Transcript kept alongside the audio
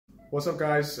What's up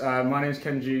guys, my name is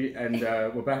Kenji and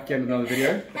we're back again with another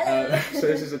video. So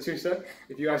this is Atousa.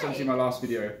 If you guys haven't seen my last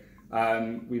video,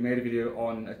 we made a video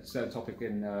on a certain topic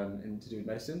in to do with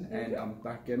medicine, and I'm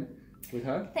back again with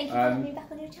her. Thank you for having me back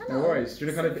on your channel. No worries. Do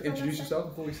you want to kind of introduce yourself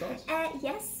before we start?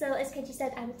 Yes, so as Kenji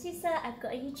said, I'm Atousa. I've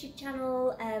got a YouTube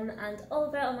channel, and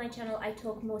over on my channel I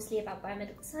talk mostly about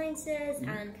biomedical sciences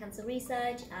and cancer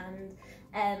research and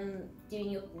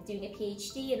doing a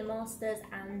PhD and a master's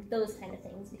and those kind of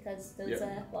things, because those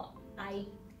are what I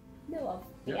know of,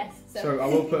 I guess. So I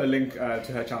will put a link to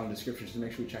her channel in the description, so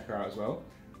make sure you check her out as well.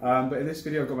 But in this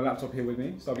video I've got my laptop here with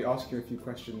me, so I'll be asking you a few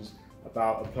questions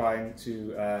about applying to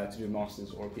do a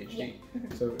master's or a PhD.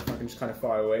 So if I can just kind of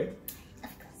fire away. Of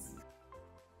course.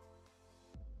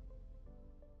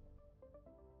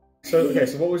 So okay,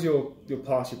 so what was your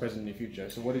past, your present, and your future?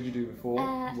 So what did you do before?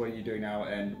 What are you doing now,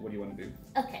 and what do you want to do?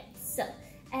 Okay, so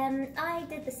I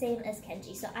did the same as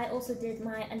Kenji. So I also did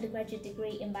my undergraduate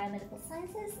degree in biomedical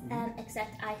sciences,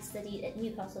 except I studied at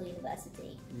Newcastle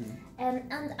University.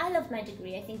 And I loved my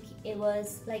degree. I think it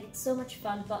was like so much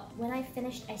fun, but when I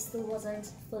finished I still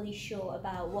wasn't fully sure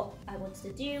about what I wanted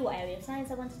to do, what area of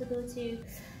science I wanted to go to.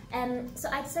 So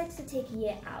I decided to take a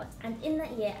year out, and in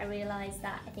that year I realised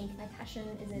that I think my passion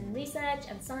is in research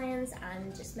and science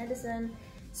and just medicine.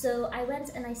 So I went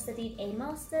and I studied a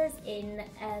master's in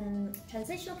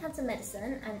translational cancer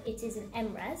medicine, and it is an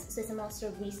MRes, so it's a Master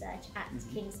of Research at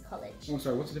King's College. Oh,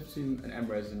 sorry, what's the difference between an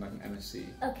MRes and like an MSc?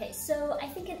 Okay, so I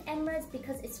think an MRes,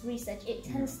 because it's research, it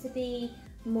tends to be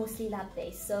mostly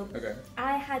lab-based. So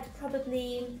I had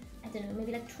probably, I don't know,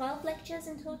 maybe like 12 lectures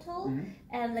in total,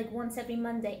 like once every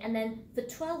Monday, and then for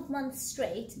 12 months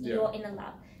straight, you're in a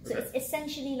lab. So it's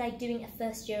essentially like doing a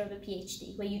first year of a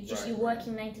PhD, where you're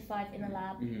working 9 to 5 in a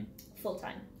lab full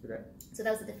time. So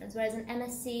that was the difference. Whereas an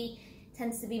MSc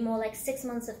tends to be more like 6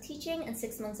 months of teaching and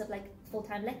 6 months of like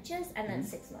full-time lectures, and then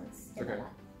 6 months in the lab.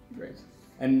 Great.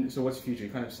 And so what's the future? You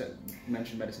kind of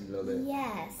mentioned medicine a little bit.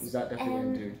 Yes. Is that definitely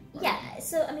what you do? Right? Yeah,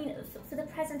 so I mean, for the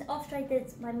present, after I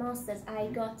did my master's, I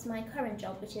got my current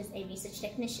job, which is a research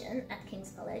technician at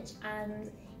King's College,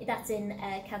 and that's in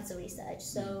cancer research.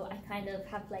 So I kind of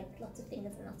have like lots of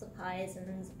fingers and lots of pies,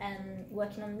 and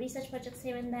working on research projects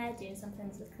here and there, doing some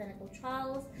things with clinical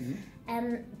trials.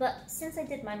 But since I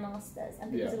did my master's,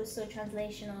 and because it was so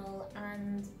translational,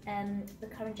 and the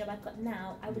current job I've got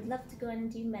now, I would love to go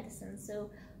and do medicine. So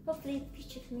hopefully the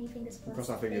future for me, fingers crossed,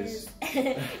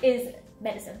 is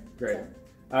medicine. Great.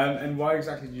 So. And why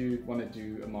exactly do you want to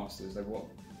do a master's? Like, what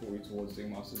brought you towards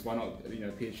doing a master's? Why not,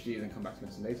 PhD and then come back to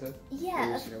medicine later?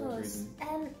 Yeah, of course.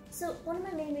 So one of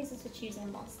my main reasons for choosing a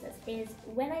master's is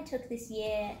when I took this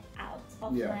year out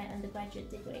of my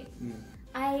undergraduate degree,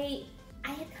 I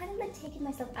had kind of like taken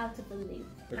myself out of the loop,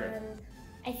 and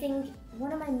I think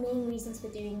one of my main reasons for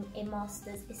doing a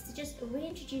master's is to just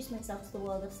reintroduce myself to the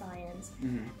world of science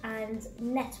and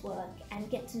network and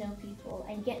get to know people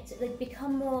and get to like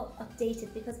become more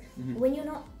updated, because when you're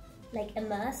not like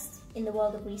immersed in the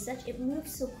world of research, it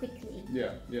moves so quickly.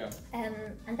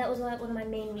 And that was one of my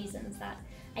main reasons, that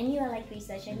I knew I liked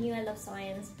research, I knew I loved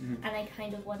science, and I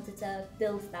kind of wanted to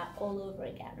build that all over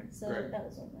again. So that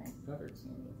was one of my main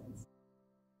reasons.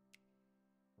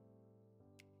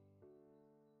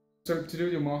 So to do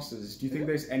your masters, do you think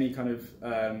there's any kind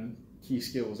of key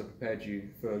skills that prepared you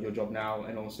for your job now,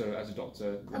 and also as a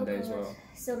doctor one day as well?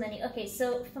 So many. Okay,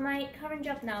 so for my current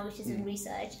job now, which is in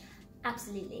research,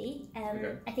 absolutely.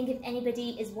 I think if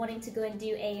anybody is wanting to go and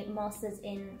do a master's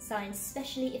in science,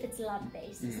 especially if it's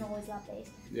lab-based, it's not always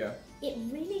lab-based, it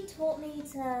really taught me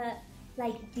to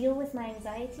like deal with my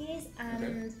anxieties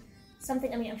and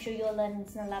something, I mean, I'm sure you're learning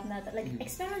this in a lab now, but like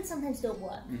experiments sometimes don't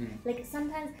work. Like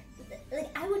sometimes, like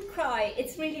I would cry,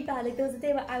 it's really bad. Like there was a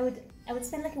day where I would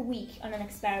spend like a week on an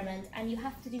experiment, and you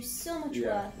have to do so much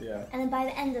work, and then by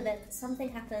the end of it, something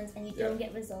happens and you don't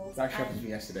get results. That actually happened to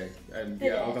me yesterday, and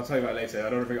I'll tell you about it later. I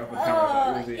don't want to bring it up on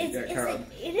camera.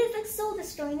 It is like soul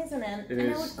destroying, isn't it?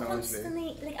 And I would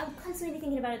constantly, I would constantly be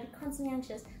thinking about it, be constantly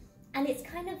anxious, and it's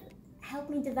kind of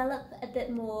helped me develop a bit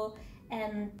more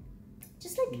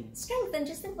just like strength, and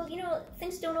just think, well,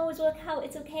 things don't always work out,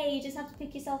 it's okay, you just have to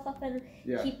pick yourself up and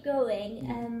keep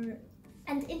going.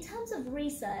 And in terms of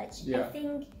research, I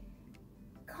think,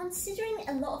 considering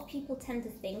a lot of people tend to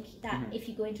think that if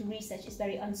you go into research it's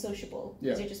very unsociable,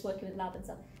 because you're just working with lab and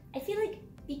stuff, I feel like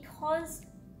because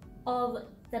of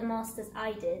the masters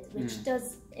I did, which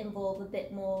does involve a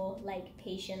bit more like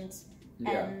patient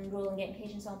role in getting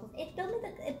patient samples,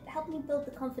 it helped me build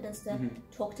the confidence to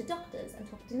talk to doctors and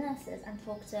talk to nurses and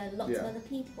talk to lots of other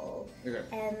people.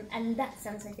 And in that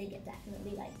sense, I think it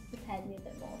definitely like prepared me a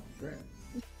bit more. Great.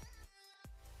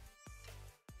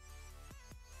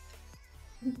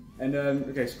 And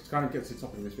okay, so to kind of get to the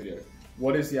topic of this video,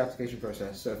 what is the application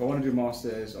process? So if I want to do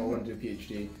masters or I want to do a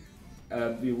PhD,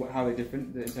 how are they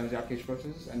different in terms of the application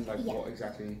process, and like what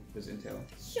exactly does it entail?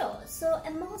 Sure. So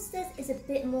a master's is a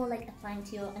bit more like applying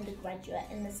to your undergraduate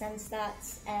in the sense that,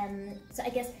 so I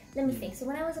guess, let me think. So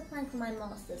when I was applying for my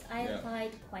master's, I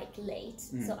applied quite late.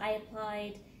 So I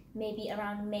applied maybe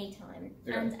around May time,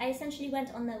 and I essentially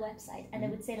went on their website and it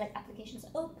would say like applications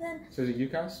open. So is it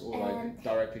UCAS or like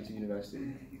directly to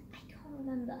university? I can't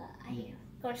remember.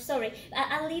 Gosh, sorry.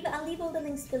 I'll leave all the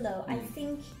links below. I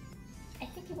think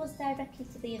it was directly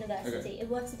to the university. It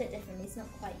works a bit differently. It's not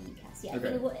quite UCAS. Yeah, I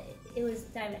think it was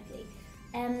directly.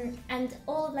 And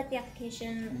all of like the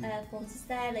application forms is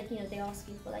there. Like, you know, they ask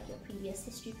you for like your previous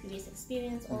history, previous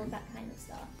experience, all of that kind of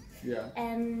stuff. Yeah.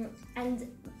 And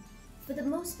for the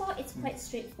most part, it's quite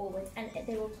straightforward, and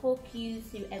they will talk you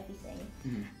through everything.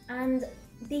 And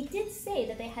they did say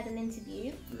that they had an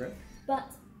interview,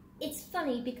 but it's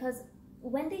funny because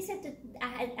when they said that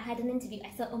I had an interview, I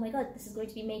thought, oh my god, this is going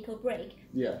to be make or break.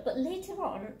 Yeah. But later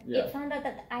on, it found out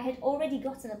that I had already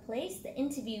gotten a place. The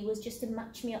interview was just to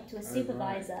match me up to a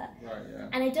supervisor. Right, yeah.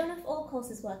 And I don't know if all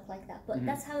courses work like that, but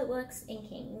that's how it works in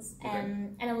King's.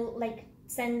 And I will like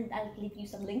I'll leave you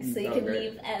some links so you can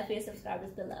leave for your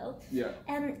subscribers below. Yeah.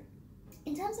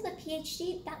 In terms of a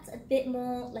PhD, that's a bit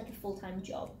more like a full-time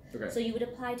job. So you would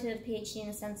apply to a PhD in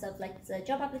the sense of like it's a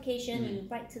job application, you would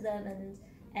write to them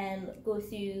and go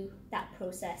through that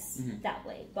process that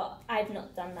way. But I've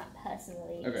not done that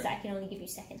personally, so I can only give you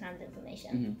second-hand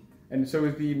information. And so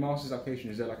with the master's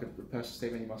application, is there like a personal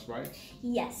statement you must write?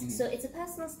 Yes, so it's a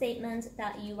personal statement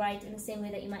that you write in the same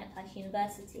way that you might apply to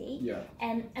university. Yeah.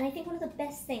 And I think one of the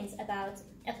best things about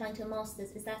applying to a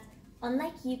master's is that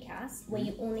unlike UCAS, where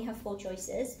you only have 4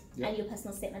 choices and your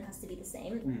personal statement has to be the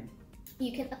same,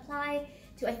 you can apply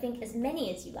to, I think, as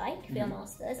many as you like for your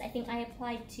masters. I think I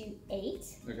applied to 8.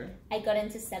 I got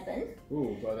into 7.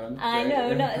 Ooh, well done. I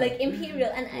know, no, like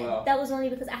Imperial, and that was only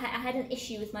because I had an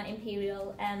issue with my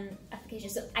Imperial application.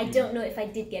 So I don't know if I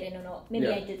did get in or not. Maybe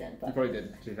I didn't. But you probably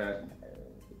did, to be fair.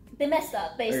 They messed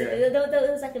up, basically.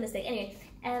 That was like a mistake. Anyway,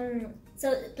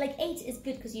 so like 8 is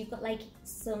good because you've got like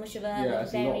so much of a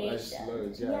variation.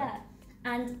 Loads,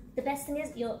 And the best thing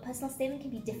is your personal statement can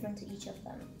be different to each of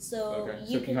them. So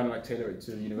you can kind of like tailor it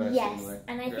to the university. Yes,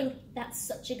 and I think that's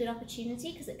such a good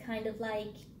opportunity because it kind of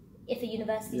like, if a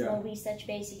university is more research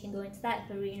based, you can go into that.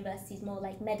 If a university is more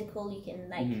like medical, you can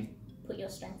like put your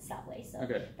strengths that way. So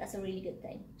that's a really good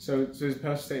thing. So there's a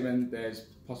personal statement, there's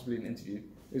possibly an interview.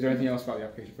 Is there anything else about the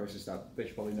application process that they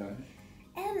should probably know?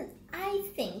 I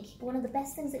think one of the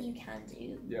best things that you can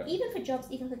do, even for jobs,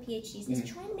 even for PhDs, is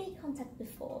try and make contact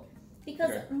before.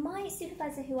 Because my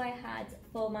supervisor who I had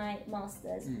for my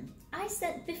masters, I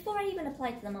sent, before I even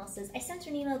applied to the masters, I sent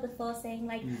her an email before saying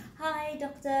like, hi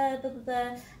doctor, blah blah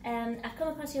blah, I've come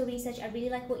across your research, I really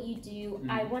like what you do,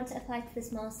 I want to apply to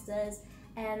this masters,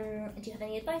 do you have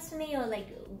any advice for me, or like,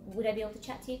 would I be able to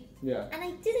chat to you? Yeah. And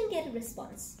I didn't get a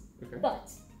response,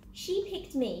 but she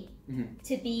picked me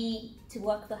to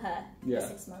work for her for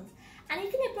 6 months. And I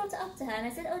think I brought it up to her and I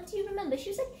said, oh, do you remember?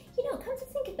 She was like, you know, come to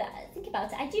think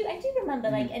about it. I do remember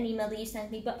like an email that you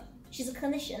sent me, but she's a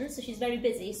clinician, so she's very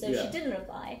busy, so she didn't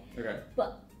reply.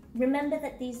 But remember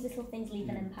that these little things leave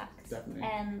an impact. Definitely.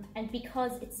 And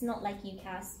because it's not like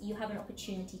UCAS, you have an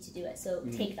opportunity to do it, so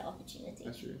take that opportunity.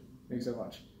 That's true. Thank you so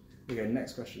much. Okay,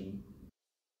 next question.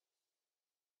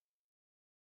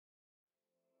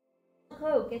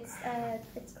 Coke,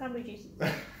 it's cranberry juice.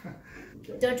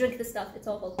 Don't drink the stuff, it's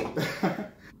awful.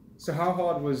 So how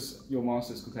hard was your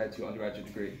master's compared to your undergraduate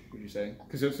degree, would you say?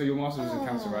 Because so your master's was in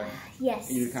cancer, right? Yes.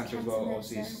 And you did cancer as well,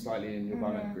 obviously slightly in your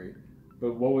biomed degree.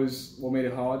 But what made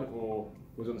it hard, or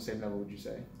was it on the same level, would you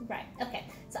say? Right, okay.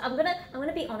 So I'm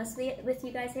gonna be honest with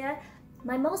you guys here.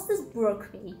 My master's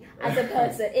broke me as a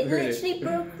person. It literally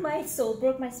broke my soul,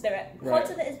 broke my spirit.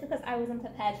 Part of it is because I wasn't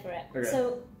prepared for it.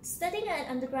 So studying at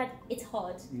an undergrad, it's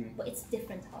hard, but it's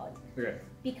different hard.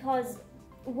 Because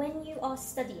when you are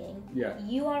studying,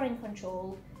 you are in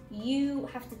control. You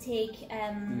have to take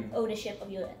ownership of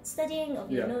your studying,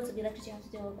 of your notes, of your lectures. You have to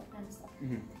do all that kind of stuff.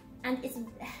 And it's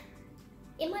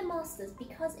in my master's,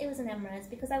 because it was an MRes,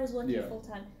 because I was working full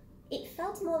time. It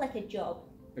felt more like a job.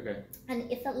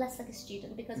 And it felt less like a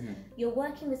student because you're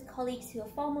working with colleagues who are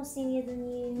far more senior than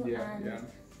you.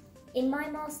 In my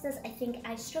master's, I think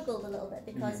I struggled a little bit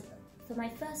because for my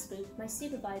first group, my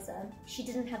supervisor, she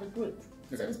didn't have a group.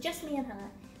 So it was just me and her,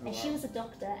 and she was a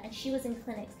doctor and she was in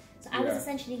clinics. So I was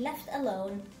essentially left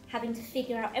alone, having to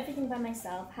figure out everything by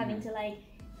myself, having to like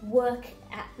work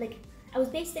at like, I was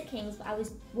based at King's, but I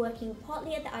was working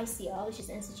partly at the ICR, which is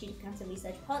the Institute of Cancer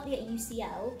Research, partly at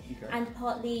UCL, and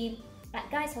partly at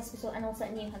Guy's Hospital, and also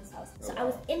at Newhouse House. So I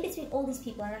was in between all these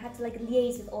people, and I had to like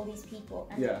liaise with all these people.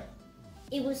 And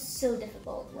it was so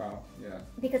difficult. Wow, yeah.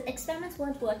 Because experiments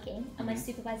weren't working, and my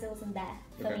supervisor wasn't there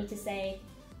for me to say,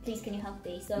 please can you help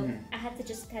me? So I had to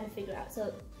just kind of figure out.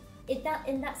 So in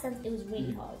that sense, it was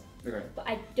really hard. Okay. But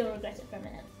I don't regret it for a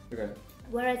minute. Okay.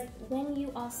 Whereas when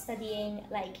you are studying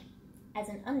like as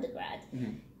an undergrad,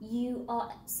 you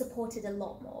are supported a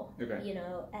lot more. Okay. You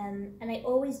know, and I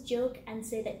always joke and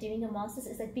say that doing a master's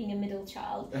is like being a middle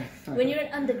child. When you're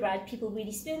an undergrad, people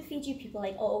really spoon feed you. People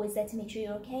like are always there to make sure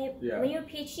you're okay. Yeah. When you're a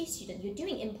PhD student, you're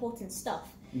doing important stuff.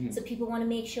 So people want to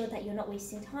make sure that you're not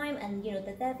wasting time, and you know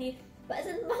that they're there for you. But as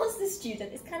a master's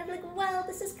student, it's kind of like, well,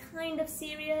 this is kind of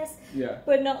serious,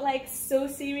 but not like so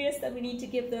serious that we need to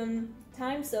give them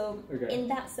time. So in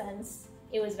that sense,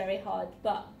 it was very hard,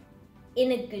 but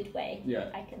in a good way.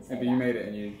 I can say. But you made it,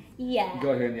 and you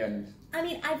got here in the end. I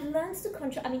mean, I've learned to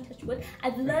control. I mean, touch wood.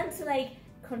 I've learned to like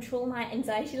control my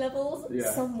anxiety levels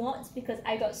somewhat, because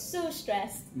I got so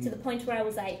stressed to the point where I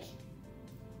was like,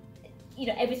 you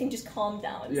know, everything just calmed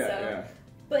down.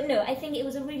 But no, I think it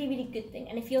was a really, really good thing.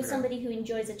 And if you're somebody who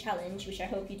enjoys a challenge, which I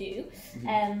hope you do,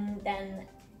 then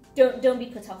don't be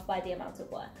put off by the amount of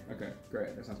work. Okay,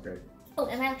 great. That sounds great. Oh,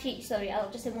 and actually, sorry,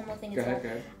 I'll just say one more thing as well. Go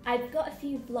ahead. I've got a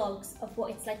few vlogs of what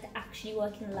it's like to actually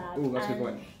work in the lab. Oh, that's a good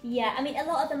point. Yeah, I mean, a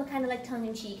lot of them are kind of like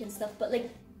tongue-in-cheek and stuff, but like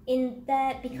in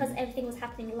there, because everything was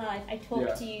happening live, I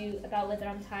talked to you about whether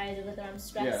I'm tired or whether I'm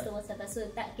stressed or whatever,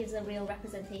 so that gives a real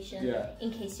representation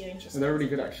in case you're interested. So they're really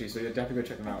good actually, so you're definitely go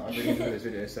check them out. I really enjoyed this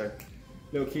video, so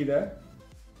little key there.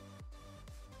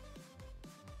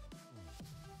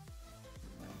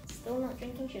 Still not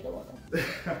drinking sugar water.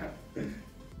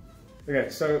 Okay,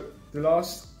 so the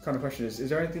last kind of question is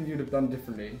there anything you'd have done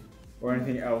differently, or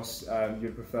anything else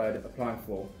you'd preferred applying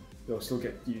for that will still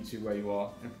get you to where you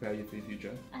are and prepare you for your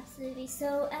future? Absolutely.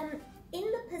 So in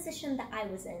the position that I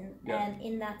was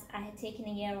in that I had taken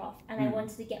a year off and I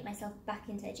wanted to get myself back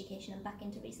into education and back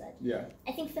into research.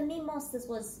 I think for me, masters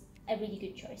was a really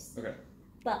good choice. Okay.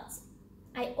 But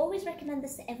I always recommend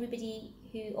this to everybody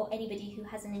or anybody who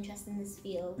has an interest in this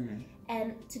field,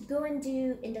 to go and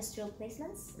do industrial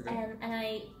placements. And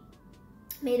I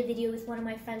made a video with one of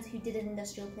my friends who did an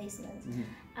industrial placement,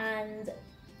 and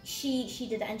she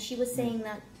did it, and she was saying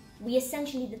that we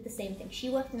essentially did the same thing. She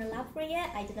worked in a lab for a year,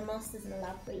 I did a master's in a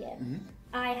lab for a year.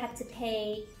 I had to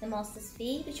pay the master's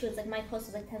fee, which was like, my cost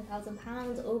was like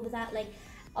 £10,000 over that, like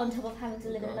on top of having to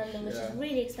live in London, which is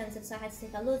really expensive. So I had to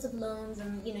take out loads of loans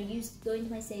and, you know, go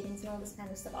into my savings and all this kind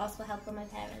of stuff, ask for help from my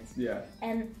parents.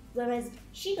 Whereas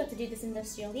she got to do this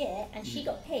industrial year, and she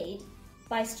got paid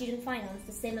by student finance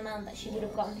the same amount that she would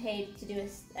have gotten paid to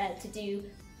do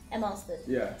a master's.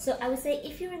 So I would say,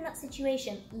 if you're in that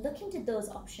situation, look into those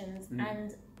options,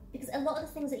 and because a lot of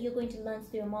the things that you're going to learn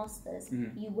through a master's,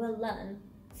 you will learn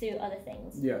through other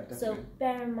things. So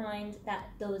bear in mind that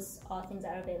those are things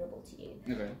that are available to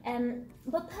you.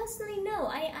 But personally, no,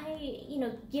 I you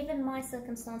know, given my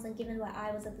circumstance and given where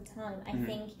I was at the time, I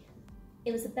think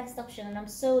it was the best option, and I'm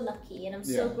so lucky and I'm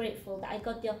so grateful that I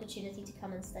got the opportunity to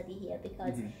come and study here,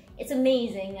 because it's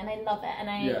amazing and I love it, and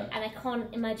I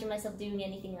can't imagine myself doing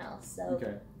anything else. So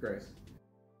okay, great.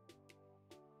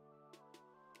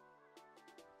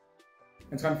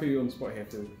 And time for you on the spot here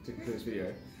to conclude this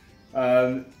video.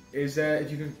 Is there,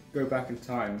 if you could go back in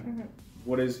time,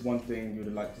 what is one thing you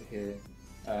would like to hear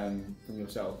from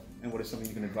yourself, and what is something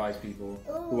you can advise people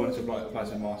who want to apply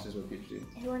to a master's or a PhD?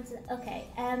 Okay,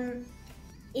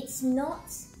 it's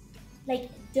not like,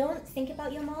 don't think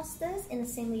about your master's in the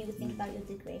same way you would think about your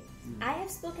degree. I have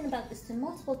spoken about this to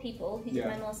multiple people who did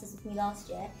my master's with me last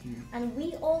year, and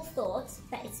we all thought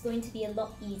that it's going to be a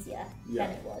lot easier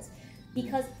than it was,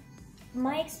 because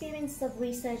my experience of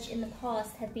research in the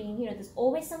past have been, you know, there's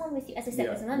always someone with you. As I said,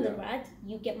 as an undergrad,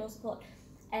 you get more support.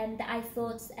 And that I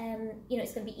thought, you know,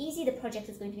 it's going to be easy. The project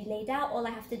is going to be laid out. All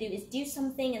I have to do is do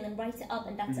something and then write it up,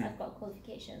 and that's it. I've got a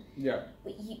qualification.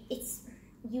 But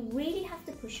you really have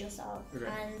to push yourself,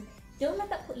 and don't let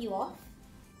that put you off.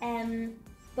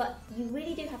 But you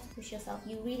really do have to push yourself.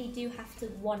 You really do have to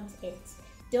want it.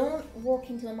 Don't walk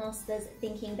into a master's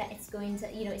thinking that it's going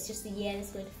to, you know, it's just a year and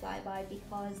it's going to fly by,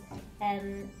 because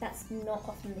that's not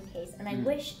often the case. And I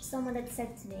wish someone had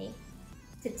said to me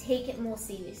to take it more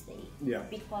seriously.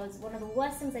 Because one of the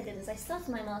worst things I did is I started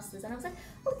my master's and I was like,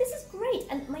 oh, this is great.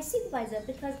 And my supervisor,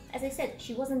 because as I said,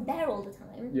 she wasn't there all the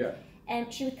time.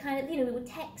 And she would kind of, you know, we would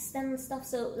text and stuff,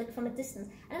 so like from a distance.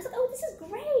 And I was like, oh, this is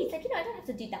great. Like, you know, I don't have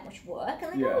to do that much work.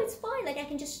 And like, oh, it's fine. Like, I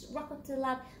can just rock up to the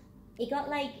lab. it got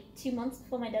like 2 months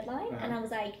before my deadline, and I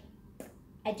was like,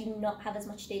 I do not have as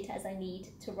much data as I need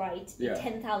to write a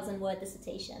 10,000 word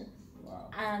dissertation. Wow.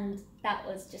 And that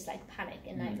was just like panic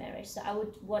and nightmarish. So I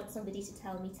would want somebody to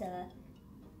tell me to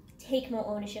take more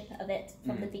ownership of it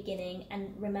from the beginning,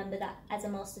 and remember that as a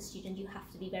master's student you have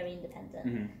to be very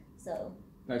independent. So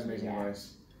that's amazing advice.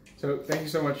 So thank you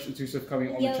so much, Atousa, for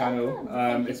coming on the channel.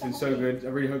 It's been so good. I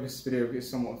really hope this video is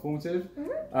somewhat informative.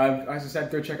 As I said,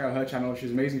 go check out her channel. She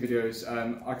has amazing videos.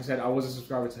 Like I said, I was a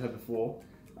subscriber to her before,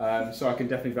 so I can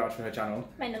definitely vouch for her channel.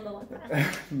 My #1 fan.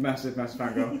 Massive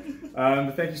fangirl.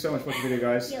 But thank you so much for watching the video,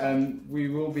 guys. We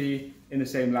will be in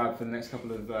the same lab for the next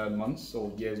couple of months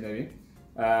or years, maybe.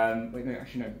 Wait, no,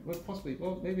 actually no. Well, possibly.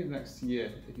 Well, maybe the next year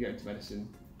if you get into medicine.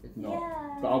 If not,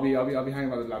 but I'll be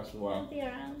hanging out with the labs for a while. I'll be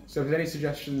around. So if there's any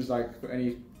suggestions, like for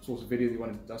any sort of video you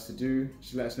wanted us to do,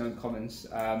 just let us know in the comments.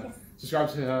 Subscribe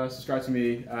to her, subscribe to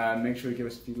me. Make sure you give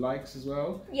us a few likes as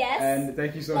well. Yes. And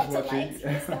thank you so much for watching.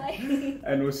 Lots of likes.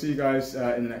 And we'll see you guys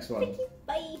in the next one. Thank you.